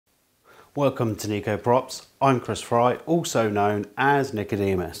Welcome to Nico Props. I'm Chris Fry, also known as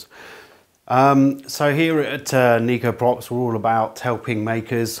Nicodemus. So here at Nico Props, we're all about helping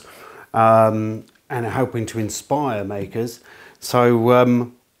makers and helping to inspire makers. So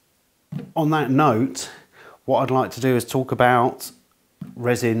on that note, what I'd like to do is talk about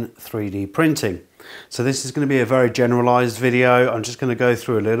resin 3D printing. So this is going to be a very generalized video. I'm just going to go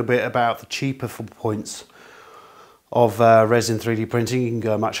through a little bit about the cheaper points of resin 3D printing. You can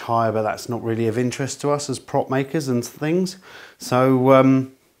go much higher, but that's not really of interest to us as prop makers and things. So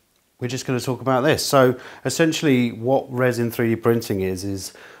we're just going to talk about this. So essentially what resin 3D printing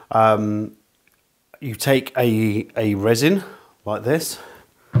is you take a resin like this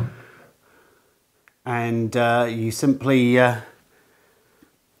and you simply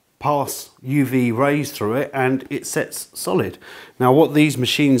pass UV rays through it and it sets solid. Now what these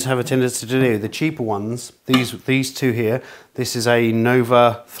machines have a tendency to do, the cheaper ones, these two here, this is a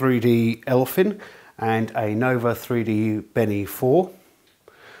NOVA3D Elfin and a NOVA3D bene4.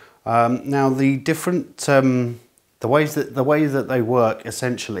 Now the different, the way that they work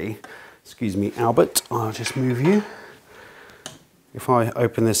essentially, excuse me Albert, I'll just move you. If I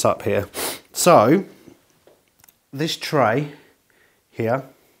open this up here. So this tray here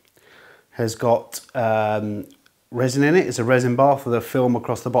has got resin in it. It's a resin bath with a film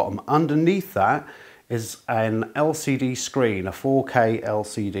across the bottom. Underneath that is an LCD screen, a 4K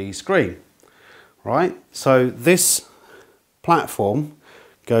LCD screen, right? So this platform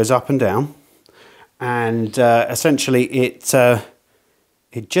goes up and down, and essentially it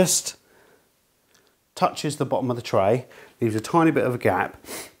just touches the bottom of the tray, leaves a tiny bit of a gap.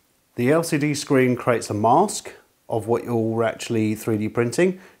 The LCD screen creates a mask of what you're actually 3D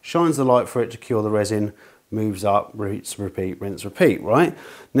printing, shines the light for it to cure the resin, moves up, rinse, repeat, right?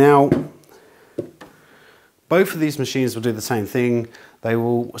 Now, both of these machines will do the same thing. They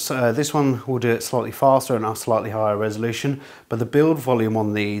will, this one will do it slightly faster and a slightly higher resolution, but the build volume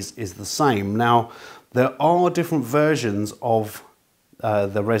on these is the same. Now, there are different versions of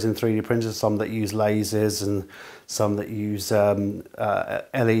the resin 3D printers, some that use lasers and some that use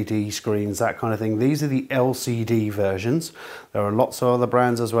LED screens, that kind of thing. These are the LCD versions. There are lots of other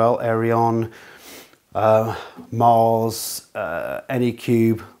brands as well, ERYONE, Mars,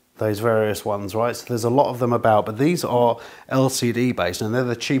 Anycubic, those various ones, right? So there's a lot of them about, but these are LCD based and they're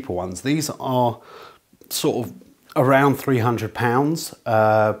the cheaper ones. These are sort of around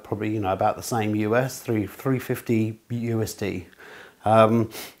 £300, probably, you know, about the same US, $350 USD.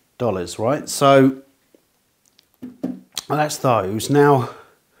 Dollars, right? So that's those. Now,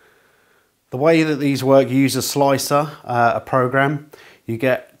 the way that these work, you use a slicer, a program. You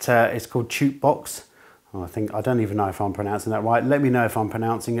get it's called Box. Oh, I don't even know if I'm pronouncing that right. Let me know if I'm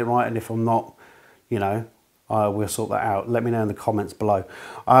pronouncing it right, and if I'm not, you know, we'll sort that out. Let me know in the comments below.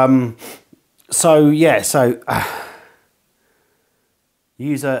 So yeah, so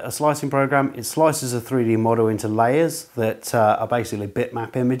use a slicing program. It slices a 3D model into layers that are basically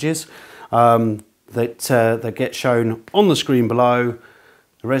bitmap images that get shown on the screen below.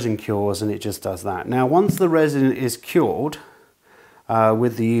 The resin cures and it just does that. Now once the resin is cured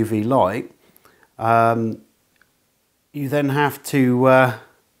with the UV light, you then have to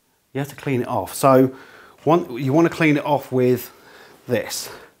clean it off. So you want to clean it off with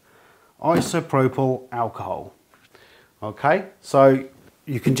this isopropyl alcohol. Okay, so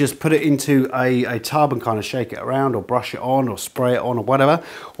you can just put it into a tub and kind of shake it around or brush it on or spray it on or whatever,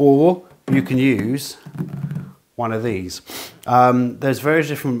 or you can use one of these. There's various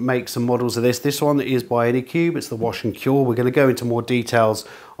different makes and models of this. This one is by Anycubic, it's the wash and cure. We're going to go into more details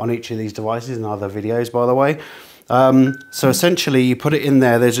on each of these devices in other videos, by the way. So essentially you put it in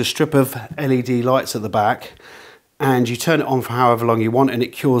there, there's a strip of LED lights at the back, and you turn it on for however long you want and it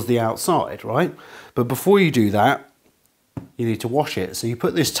cures the outside, right? But before you do that, you need to wash it. So you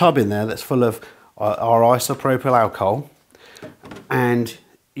put this tub in there that's full of our isopropyl alcohol, and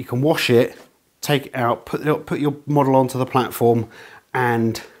you can wash it, take it out, put your model onto the platform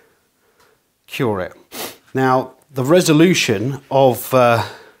and cure it. Now the resolution of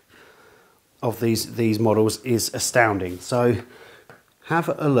these models is astounding. So have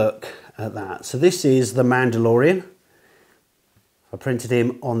a look at that. So this is the Mandalorian. I printed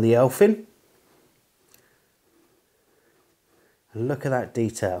him on the Elfin. And look at that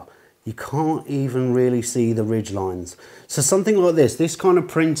detail. You can't even really see the ridge lines. So something like this kind of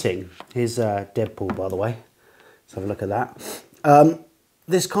printing, here's Deadpool by the way, let's have a look at that.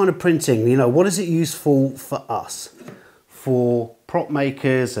 This kind of printing, you know, what is it useful for us? For prop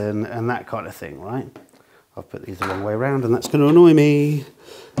makers and that kind of thing, right? I've put these the wrong way around and that's going to annoy me.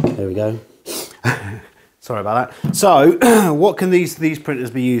 There we go. Sorry about that. So what can these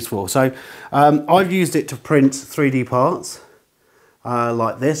printers be used for? So I've used it to print 3D parts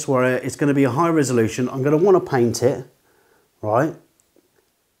like this, where it's going to be a high resolution. I'm going to want to paint it, right?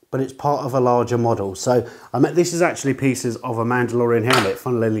 But it's part of a larger model. So this is actually pieces of a Mandalorian helmet,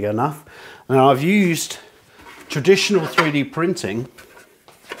 funnily enough. Now I've used traditional 3D printing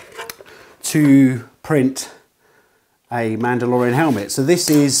to print a Mandalorian helmet. So this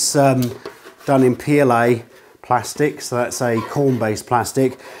is done in PLA plastic, so that's a corn-based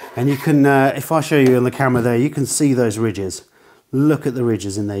plastic, and you can, if I show you on the camera there, you can see those ridges. Look at the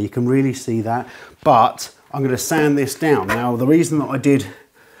ridges in there, you can really see that. But I'm going to sand this down. Now the reason that I did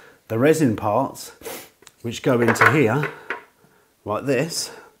the resin parts, which go into here, like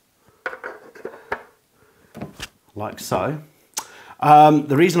this, like so,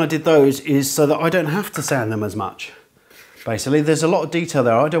 the reason I did those is so that I don't have to sand them as much. Basically, there's a lot of detail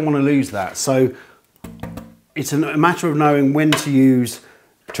there. I don't want to lose that. So it's a matter of knowing when to use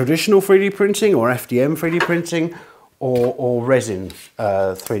traditional 3D printing or FDM 3D printing or resin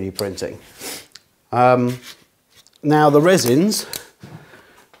 3D printing. Now the resins,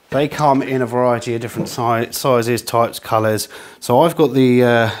 they come in a variety of different sizes, types, colours. So I've got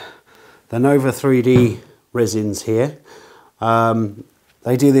the NOVA3D resins here.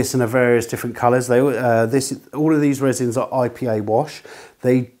 They do this in various different colours. All of these resins are IPA wash.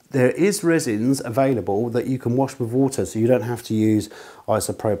 There is resins available that you can wash with water, so you don't have to use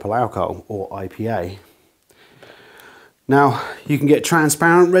isopropyl alcohol or IPA. Now you can get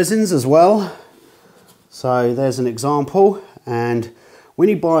transparent resins as well. So there's an example, and when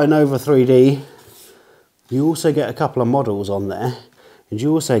you buy a NOVA3D, you also get a couple of models on there, and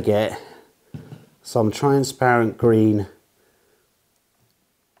you also get some transparent green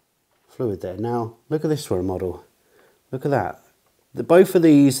fluid there. Now look at this for a model. Look at that. Both of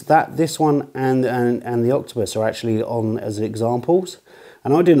these, this one and the octopus, are actually on as examples.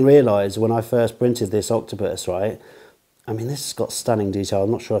 And I didn't realise when I first printed this octopus, right? I mean, this has got stunning detail.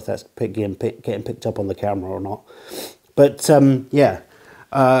 I'm not sure if that's getting picked up on the camera or not. But yeah,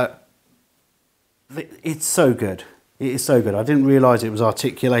 it's so good. It is so good. I didn't realise it was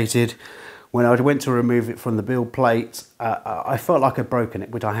articulated. When I went to remove it from the build plate, I felt like I'd broken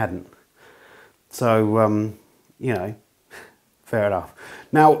it, which I hadn't. So, you know, fair enough.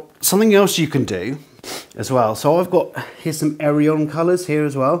 Now, something else you can do as well. So I've got, here's some ERYONE colours here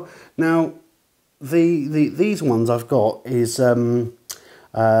as well. Now, these ones I've got is Cyan,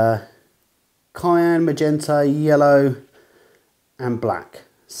 Magenta, yellow and black.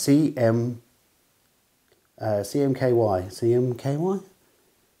 CMKY.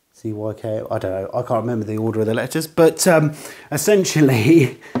 CYK, I don't know, I can't remember the order of the letters, but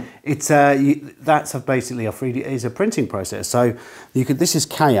essentially it's that's basically is a printing process. So you could, this is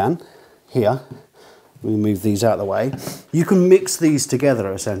Cyan here, we move these out of the way. You can mix these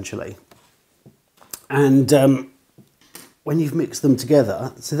together essentially, and when you've mixed them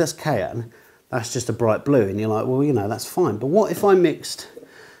together, so that's Cyan, that's just a bright blue, and you're like, well, you know, that's fine. But what if I mixed a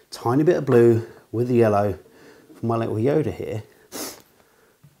tiny bit of blue with the yellow for my little Yoda here?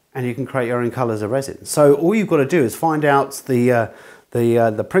 And you can create your own colours of resin. So all you've got to do is find out the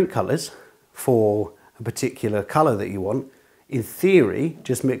print colours for a particular colour that you want. In theory,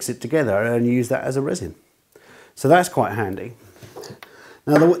 just mix it together and use that as a resin. So that's quite handy.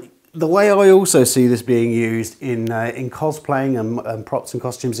 Now the way I also see this being used in cosplaying and props and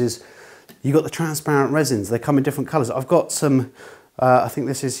costumes is you've got the transparent resins. They come in different colours. I've got some, I think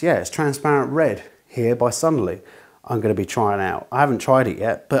this is, yeah, it's transparent red here by Sunderly. I'm going to be trying out. I haven't tried it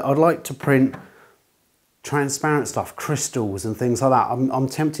yet, but I'd like to print transparent stuff, crystals and things like that. I'm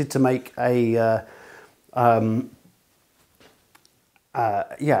tempted to make a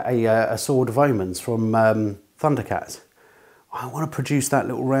sword of omens from Thundercats. I want to produce that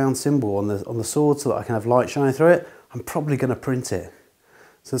little round symbol on the sword so that I can have light shining through it. I'm probably going to print it,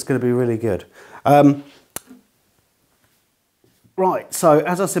 so it's going to be really good. Right, so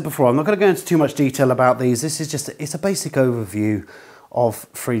as I said before, I'm not going to go into too much detail about these. This is just, it's a basic overview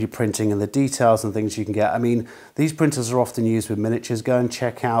of 3D printing and the details and things you can get. I mean, these printers are often used with miniatures. Go and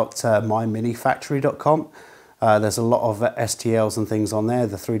check out myminifactory.com. There's a lot of STLs and things on there,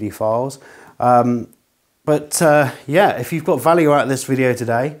 the 3D files. Yeah, if you've got value out of this video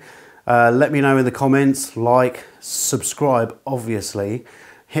today, let me know in the comments, like, subscribe, obviously.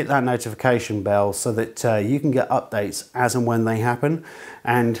 Hit that notification bell so that you can get updates as and when they happen.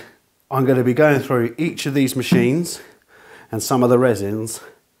 And I'm going to be going through each of these machines and some of the resins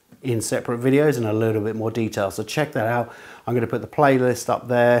in separate videos in a little bit more detail. So check that out. I'm going to put the playlist up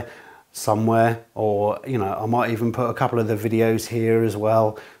there. somewhere, or you know, I might even put a couple of the videos here as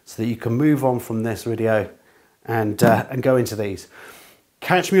well, so that you can move on from this video and go into these.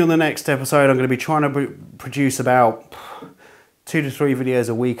 Catch me on the next episode. I'm going to be trying to produce about 2 to 3 videos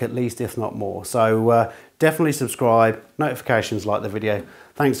a week at least, if not more. So definitely subscribe, notifications, like the video.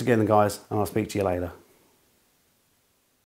 Thanks again guys, and I'll speak to you later.